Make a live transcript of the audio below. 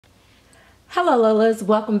Hello Lolas,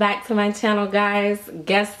 welcome back to my channel guys.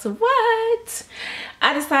 Guess what?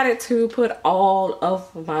 I decided to put all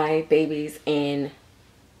of my babies in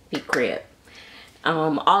the crib.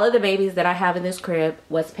 All of the babies that I have in this crib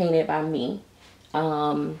was painted by me.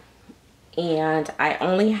 And I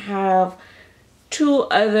only have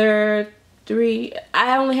I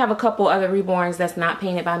only have a couple other reborns that's not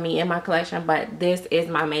painted by me in my collection, but this is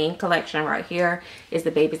my main collection right here, is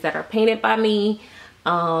the babies that are painted by me.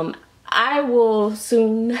 I will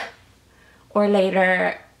soon or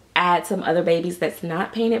later add some other babies that's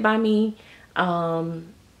not painted by me, but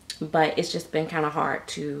it's just been kind of hard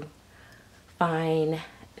to find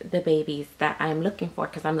the babies that I'm looking for,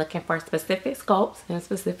 because I'm looking for specific sculpts and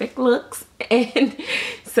specific looks, and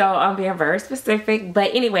so I'm being very specific.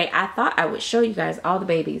 But anyway, I thought I would show you guys all the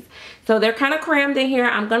babies. So they're kind of crammed in here.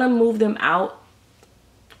 I'm gonna move them out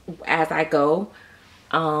as I go.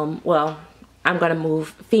 Well, I'm gonna move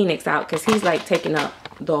Phoenix out because he's like taking up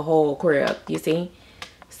the whole crib, you see.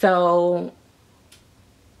 So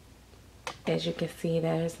as you can see,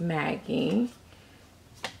 there's Maggie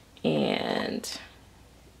and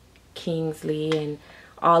Kingsley, and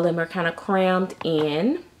all of them are kind of crammed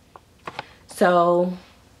in. So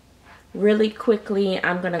really quickly,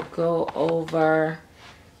 I'm gonna go over,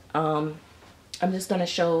 I'm just gonna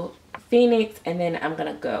show Phoenix, and then I'm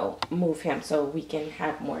gonna go move him so we can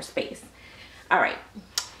have more space. All right,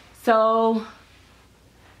 so,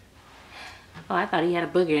 oh, I thought he had a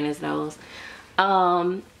booger in his nose.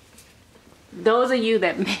 Those of you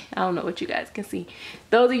that may, I don't know what you guys can see.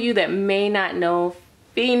 Those of you that may not know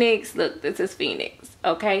Phoenix, look, this is Phoenix,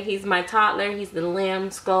 okay? He's my toddler. He's the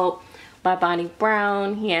lamb sculpt by Bonnie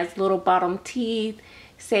Brown. He has little bottom teeth.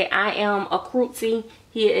 Say, I am a Crutsy.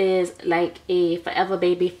 He is like a forever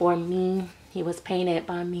baby for me. He was painted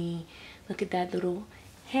by me. Look at that little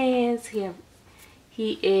hands. He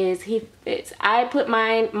fits. I put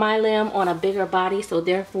my limb on a bigger body, so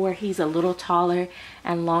therefore he's a little taller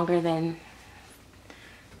and longer than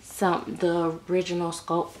the original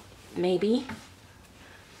sculpt maybe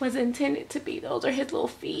was intended to be. Those are his little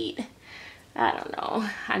feet. I don't know.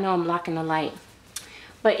 I know I'm blocking the light.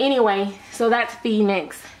 But anyway, so that's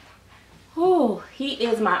Phoenix. Oh, he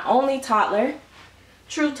is my only toddler.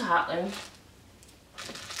 True toddler.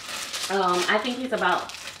 I think he's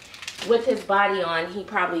about, with his body on, he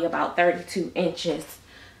probably about 32 inches.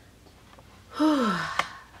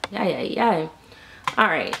 Yeah. All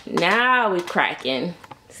right, now we cracking.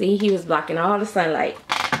 See, he was blocking all the sunlight.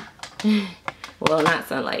 Well, not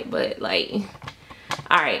sunlight, but light.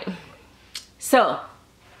 All right, so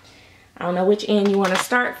I don't know which end you want to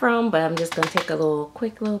start from, but I'm just gonna take a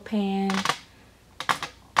quick little pan.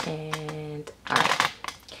 And all right,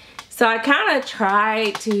 so I kind of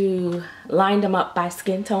tried to line them up by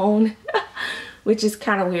skin tone, which is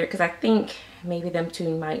kind of weird because I think maybe them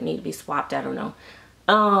two might need to be swapped. I don't know.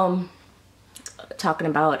 Talking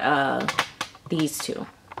about these two.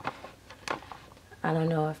 I don't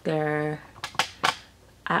know if they're,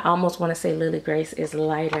 I almost want to say Lily Grace is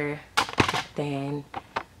lighter than,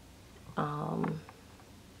 let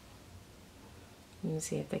me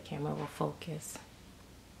see if the camera will focus.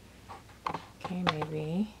 Okay,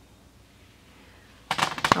 maybe.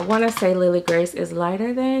 I want to say Lily Grace is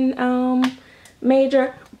lighter than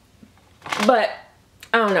Major, but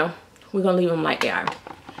I don't know. We're going to leave them like they are.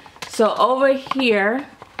 So over here,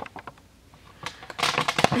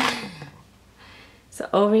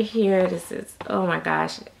 this is, oh my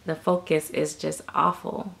gosh, the focus is just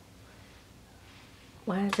awful.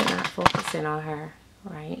 Why is it not focusing on her,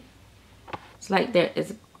 right? It's like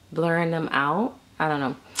it's blurring them out. I don't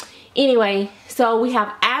know. Anyway, so we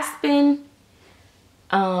have Aspen,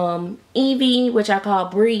 Evie, which I call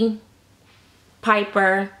Bree,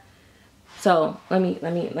 Piper. So let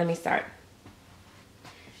me start.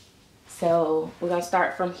 So we're gonna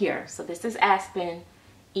start from here. So this is Aspen,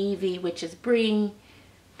 Evie, which is Bree,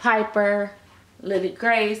 Piper, Lily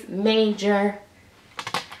Grace, Major,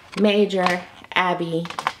 Abby,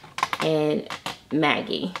 and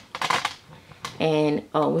Maggie. And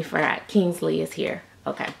oh, we forgot Kingsley is here.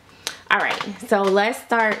 Okay. All right. So let's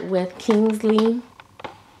start with Kingsley.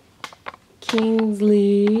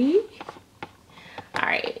 All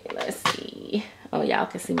right. Let's see. Oh, y'all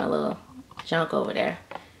can see my little junk over there.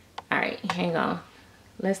 All right. Hang on.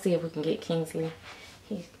 Let's see if we can get Kingsley.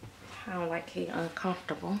 He's kind of like he's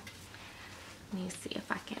uncomfortable. Let me see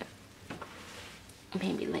if I can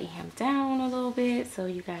maybe lay him down a little bit so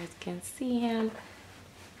you guys can see him.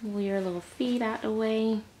 Move your little feet out the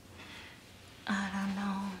way. I don't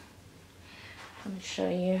know. Let me show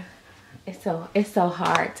you. It's so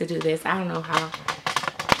hard to do this. I don't know how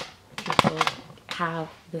people have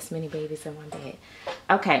this many babies in one bed.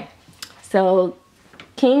 Okay, so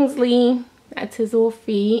Kingsley, that's his little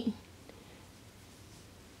feet.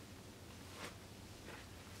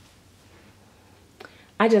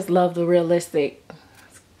 I just love the realistic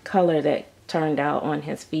color that turned out on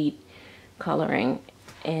his feet, coloring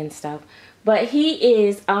and stuff. But he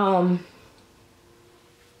is, I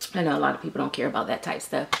know a lot of people don't care about that type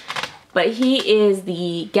stuff, but he is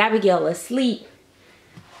the Gabrielle Asleep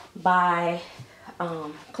by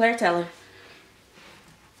Claire Teller,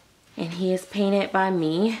 and he is painted by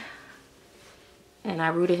me, and I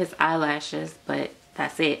rooted his eyelashes, but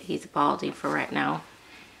that's it. He's balding for right now.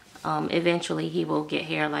 Eventually he will get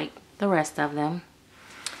hair like the rest of them.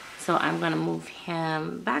 So I'm gonna move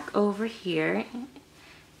him back over here,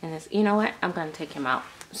 and it's, you know what, I'm gonna take him out.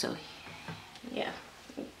 So yeah,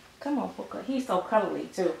 come on, Puka. He's so cuddly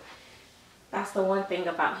too. That's the one thing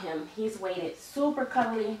about him. He's weighted super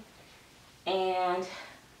cuddly, and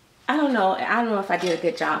I don't know if I did a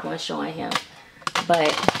good job on showing him,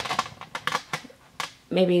 but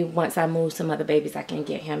maybe once I move some other babies I can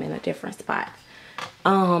get him in a different spot.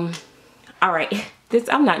 All right,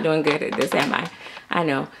 I'm not doing good at this, am I? I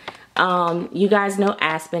know. You guys know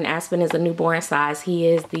Aspen. Aspen is a newborn size. He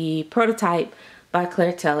is the prototype by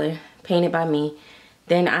Claire Teller, painted by me.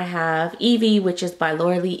 Then I have Evie, which is by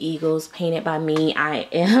Laura Lee Eagles, painted by me. I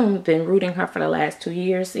am been rooting her for the last 2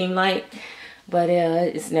 years, seemed like, but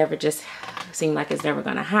it's never just seemed like it's never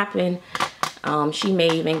gonna happen. She may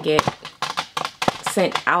even get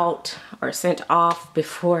sent out or sent off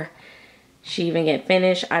before she even get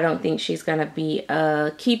finished. I don't think she's gonna be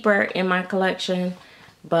a keeper in my collection,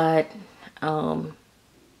 but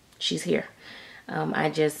she's here. I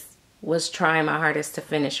just was trying my hardest to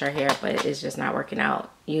finish her hair, but it's just not working out.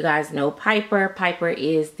 You guys know Piper. Piper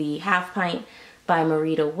is the Half Pint by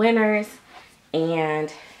Marita Winters,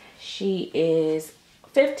 and she is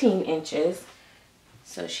 15 inches.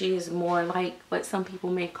 So she is more like what some people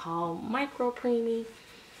may call micro preemie.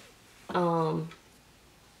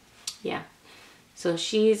 Yeah. So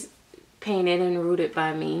she's painted and rooted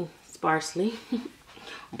by me sparsely.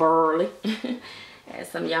 Burly, as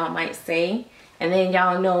some y'all might say. And then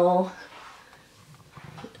y'all know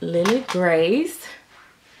Lily Grace.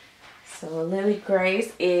 So Lily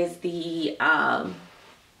Grace is the oh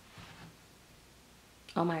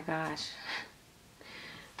my gosh,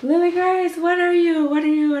 Lily Grace, what are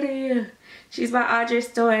you? She's by Audrey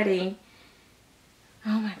Story.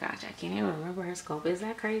 Oh my gosh, I can't even remember her scope. Is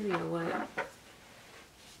that crazy or what?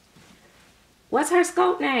 What's her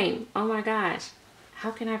scope name? Oh my gosh, how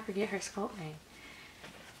can I forget her scope name?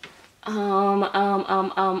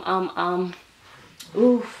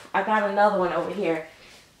 Oof, I got another one over here.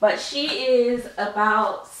 But she is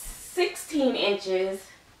about 16 inches.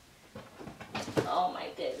 Oh my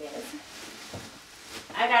goodness.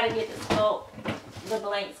 I gotta get the scope, the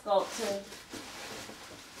blank scope too.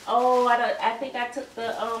 Oh, I think I took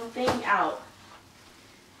the thing out.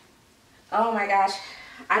 Oh my gosh.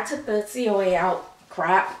 I took the COA out.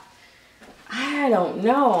 Crap. I don't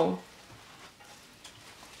know.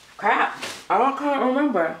 Crap, I can't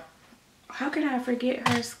remember. How can I forget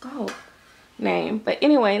her scope name? But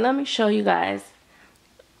anyway, let me show you guys.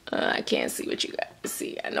 I can't see what you guys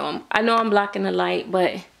see. I know I'm blocking the light,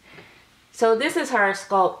 but so this is her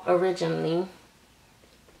sculpt originally.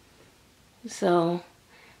 So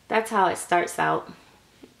that's how it starts out.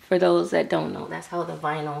 For those that don't know, that's how the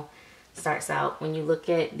vinyl starts out. When you look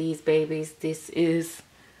at these babies, this is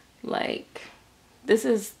like, this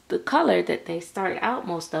is the color that they start out,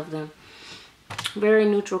 most of them. Very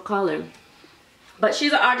neutral color. But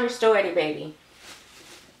she's an Audrey Story baby.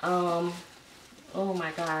 Oh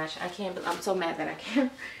my gosh, I'm so mad that I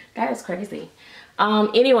can't. That is crazy.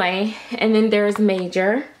 Anyway, and then there's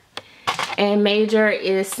Major. And Major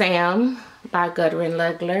is Sam by Gudrun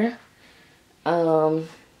Legler.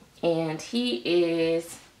 And he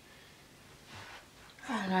is,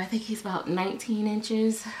 I don't know, I think he's about 19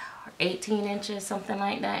 inches. 18 inches, something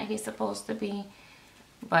like that he's supposed to be,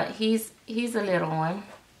 but he's a little one,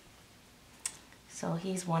 so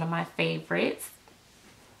he's one of my favorites.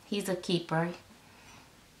 He's a keeper.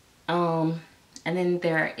 And then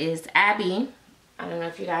there is Abby. I don't know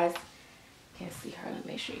if you guys can see her. Let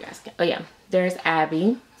me make sure you guys can. Oh yeah, there's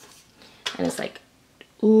Abby, and it's like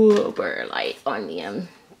uber light on me.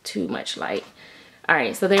 Too much light. All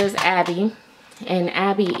right, so there's Abby, and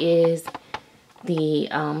Abby is the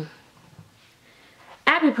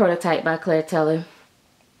Abby prototype by Claire Teller,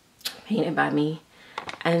 painted by me.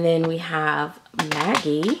 And then we have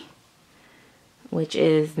Maggie, which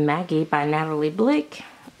is Maggie by Natalie Blick.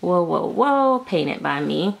 Whoa, whoa, whoa, painted by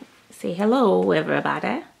me. Say hello,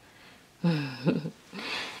 everybody.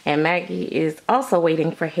 And Maggie is also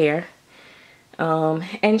waiting for hair.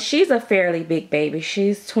 And she's a fairly big baby.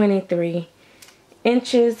 She's 23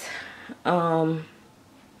 inches. I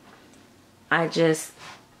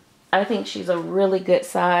think she's a really good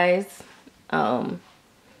size. So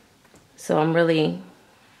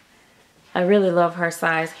I really love her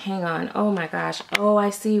size. Hang on. Oh my gosh. Oh, I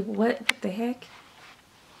see. What the heck?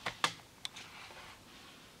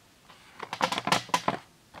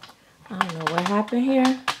 I don't know what happened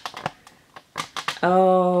here.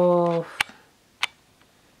 Oh,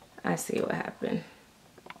 I see what happened.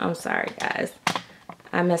 I'm sorry, guys.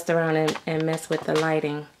 I messed around and messed with the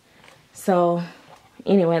lighting. So,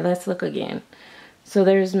 anyway, let's look again. So,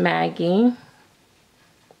 there's Maggie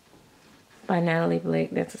by Natalie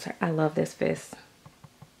Blake. I love this fist.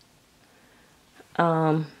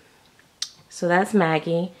 So, that's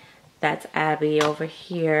Maggie. That's Abby over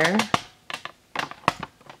here.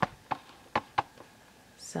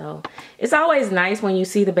 So it's always nice when you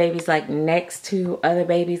see the babies like next to other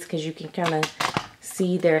babies, because you can kind of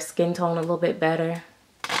see their skin tone a little bit better.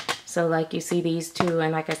 So like you see these two,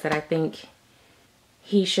 and like I said, I think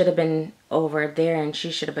he should have been over there and she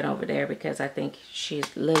should have been over there, because I think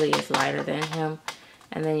Lily is lighter than him.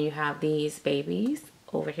 And then you have these babies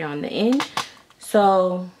over here on the end.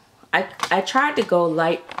 So I tried to go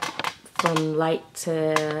from light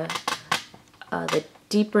to the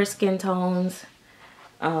deeper skin tones.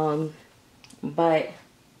 But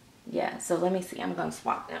yeah, so let me see. I'm gonna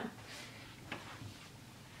swap them.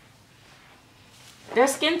 Their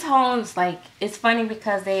skin tones, like, it's funny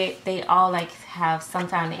because they all like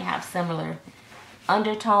sometimes they have similar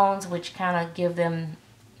undertones, which kind of give them,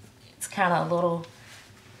 it's kind of a little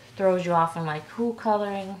throws you off, and like who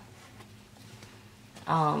coloring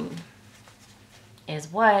is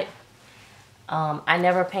what. I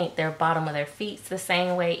never paint their bottom of their feet the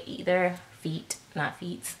same way either. Feet, not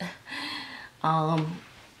feet.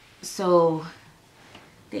 So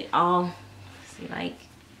they all, see, like,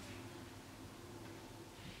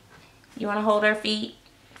 you want to hold her feet?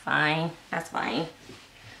 Fine, that's fine.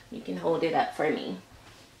 You can hold it up for me.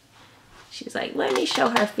 She's like, let me show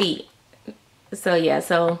her feet. So yeah,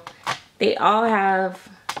 so they all have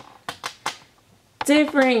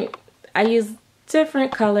different, I use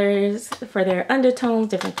different colors for their undertones,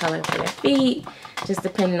 different colors for their feet, just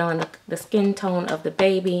depending on the skin tone of the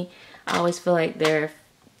baby. I always feel like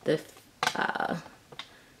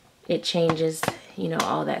it changes, you know,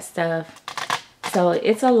 all that stuff. So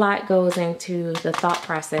it's a lot goes into the thought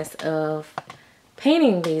process of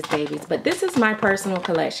painting these babies. But this is my personal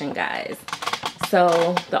collection, guys.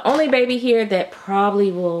 So the only baby here that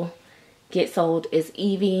probably will get sold is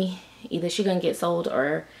Evie. Either she's gonna get sold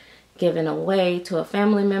or given away to a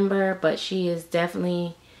family member, but she is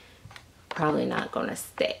definitely probably not gonna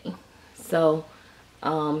stay. So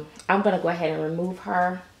I'm gonna go ahead and remove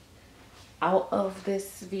her out of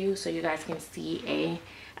this view so you guys can see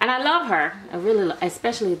and I love her. I really,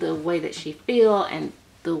 especially the way that she feels and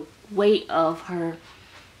the weight of her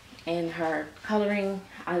and her coloring.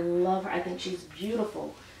 I love her. I think she's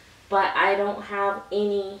beautiful, but I don't have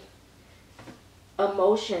any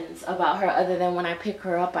emotions about her other than when I pick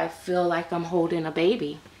her up, I feel like I'm holding a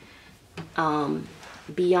baby.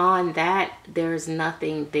 Beyond that, there's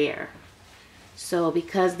nothing there. So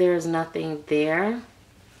because there's nothing there,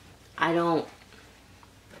 I don't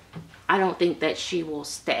think that she will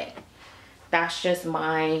stay. That's just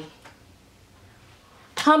my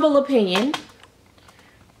humble opinion.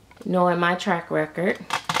 Knowing my track record,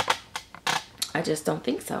 I just don't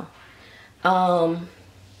think so.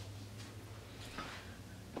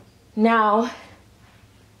 Now,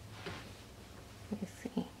 let me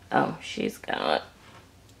see. Oh, she's gone.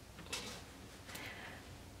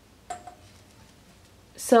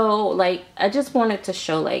 So, like, I just wanted to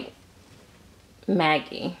show, like,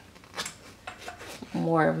 Maggie.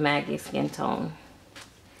 More of Maggie's skin tone.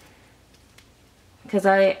 Because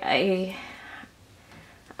I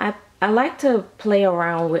like to play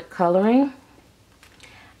around with coloring.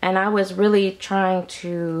 And I was really trying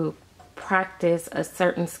to practice a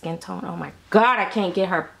certain skin tone. Oh my God, I can't get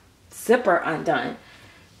her zipper undone.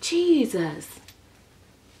 Jesus.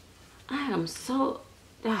 I am so,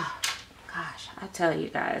 gosh, I tell you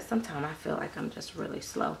guys, sometimes I feel like I'm just really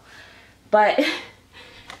slow. But,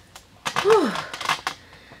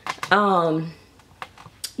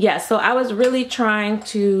 yeah, so I was really trying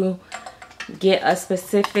to get a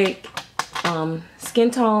specific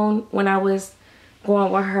skin tone when I was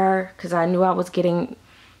going with her, because I knew I was getting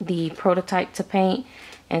the prototype to paint,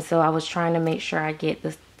 and so I was trying to make sure I get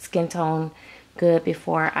the skin tone good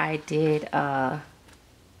before I did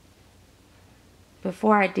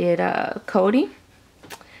Cody.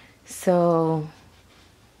 So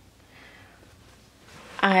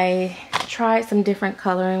I tried some different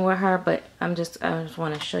coloring with her, but I just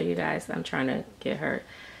want to show you guys. I'm trying to get her.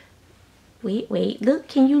 Wait, look,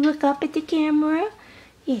 can you look up at the camera?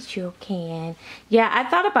 Yes, you can. Yeah, I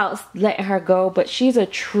thought about letting her go, but she's a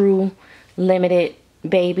true limited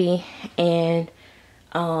baby, and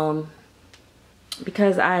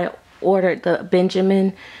because I ordered the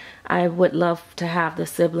Benjamin, I would love to have the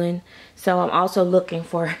sibling. So I'm also looking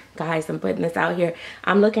for, guys, I'm putting this out here,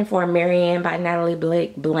 I'm looking for a Marianne by Natalie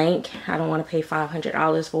Blank. I don't want to pay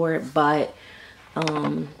 $500 for it, but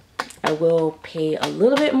I will pay a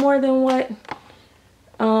little bit more than what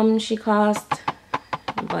she cost,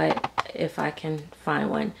 but if I can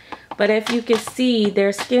find one. But if you can see,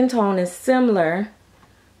 their skin tone is similar,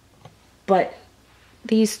 but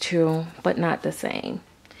these two, but not the same.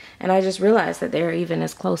 And I just realized that they're even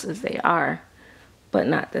as close as they are, but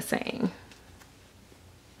not the same.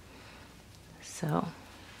 So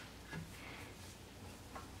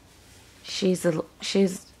she's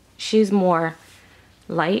more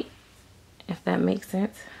light, if that makes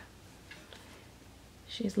sense.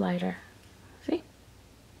 She's lighter. See?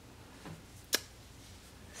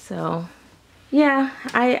 So yeah,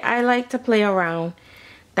 I like to play around.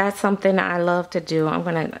 That's something I love to do. I'm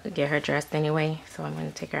gonna get her dressed anyway, so I'm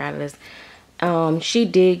gonna take her out of this. She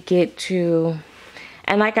did get to,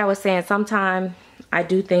 and like I was saying, sometimes I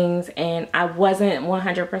do things and I wasn't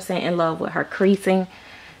 100% in love with her creasing.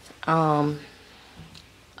 Another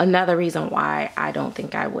reason why I don't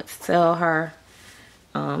think I would sell her.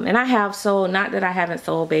 And I have sold, not that I haven't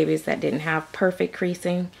sold babies that didn't have perfect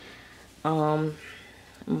creasing,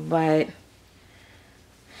 but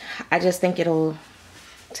I just think it'll,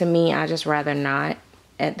 to me, I just rather not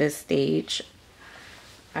at this stage.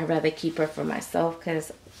 I'd rather keep her for myself,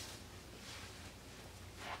 because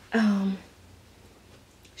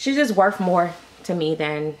she's just worth more to me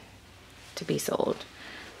than to be sold.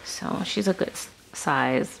 So she's a good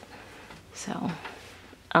size. So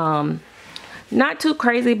not too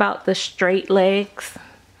crazy about the straight legs,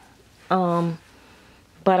 but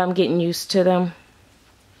I'm getting used to them.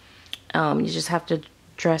 You just have to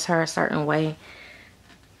dress her a certain way.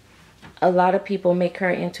 A lot of people make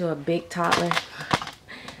her into a big toddler.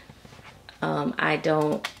 I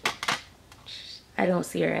don't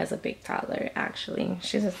see her as a big toddler, actually.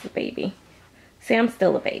 She's just a baby. See, I'm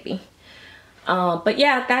still a baby. But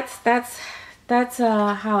yeah, that's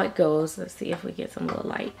how it goes. Let's see if we get some little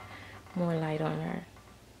light, more light on her.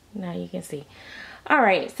 Now you can see. All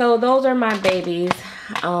right, so those are my babies,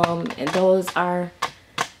 and those are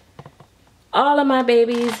all of my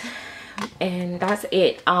babies, and that's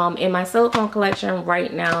it. In my silicone collection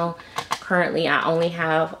right now, currently I only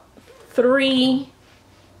have 3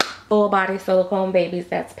 full body silicone babies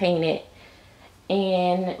that's painted,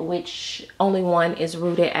 and which only 1 is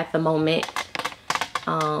rooted at the moment.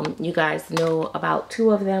 You guys know about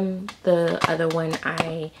 2 of them. The other one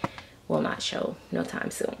I will not show no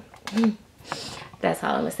time soon. That's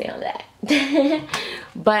all I'm gonna say on that.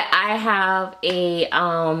 But I have a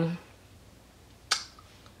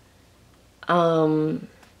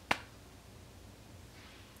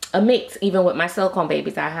mix even with my silicone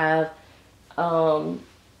babies. I have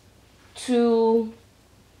 2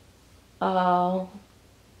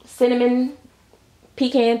 cinnamon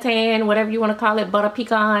pecan tan, whatever you want to call it, butter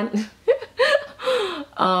pecan,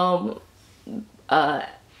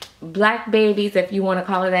 black babies, if you want to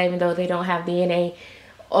call it that, even though they don't have DNA,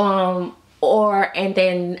 and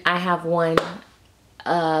then I have 1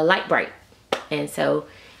 light bright, and so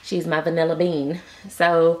she's my vanilla bean.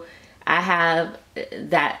 So I have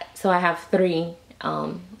that. So I have 3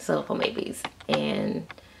 silicone babies, and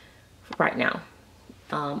right now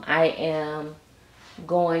I am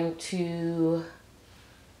going to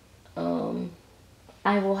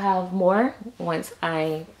I will have more once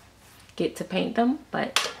I get to paint them,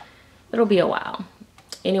 but it'll be a while.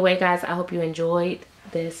 Anyway, guys, I hope you enjoyed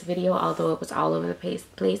this video, although it was all over the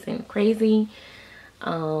place and crazy.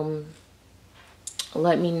 Let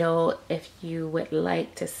me know if you would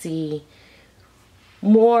like to see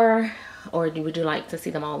more, or would you like to see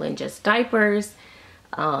them all in just diapers,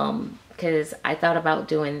 because I thought about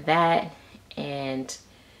doing that, and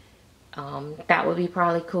that would be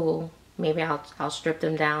probably cool. Maybe I'll strip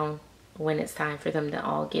them down when it's time for them to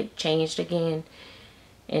all get changed again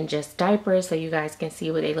in just diapers, so you guys can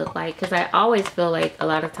see what they look like. Because I always feel like a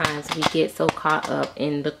lot of times we get so caught up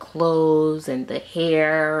in the clothes and the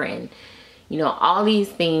hair and, you know, all these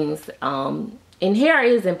things. And hair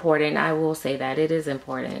is important. I will say that it is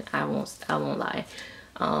important. I won't lie.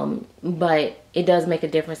 But it does make a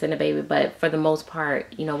difference in the baby. But for the most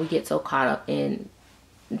part, you know, we get so caught up in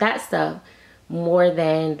that stuff more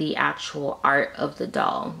than the actual art of the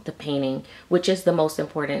doll, the painting, which is the most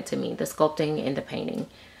important to me, the sculpting and the painting,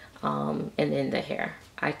 and then the hair.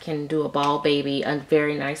 I can do a bald baby, a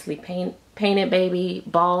very nicely painted baby,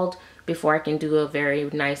 bald, before I can do a very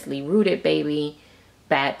nicely rooted baby,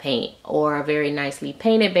 bad paint, or a very nicely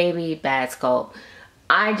painted baby, bad sculpt.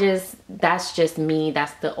 That's just me.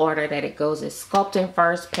 That's the order that it goes, is sculpting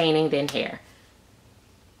first, painting, then hair.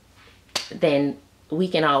 Then we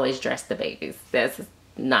can always dress the babies. That's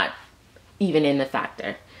not even in the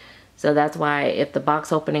factor. So that's why if the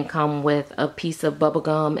box opening come with a piece of bubble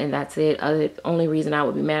gum and that's it, the only reason I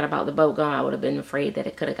would be mad about the bubble gum, I would have been afraid that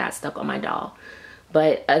it could have got stuck on my doll.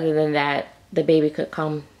 But other than that, the baby could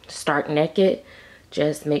come stark naked.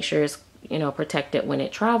 Just make sure it's, you know, protected when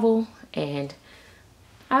it travel, and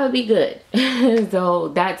I would be good. So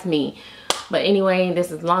that's me. But anyway, this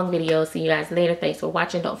is a long video. See you guys later. Thanks for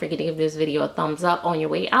watching. Don't forget to give this video a thumbs up on your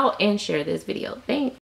way out and share this video. Thanks.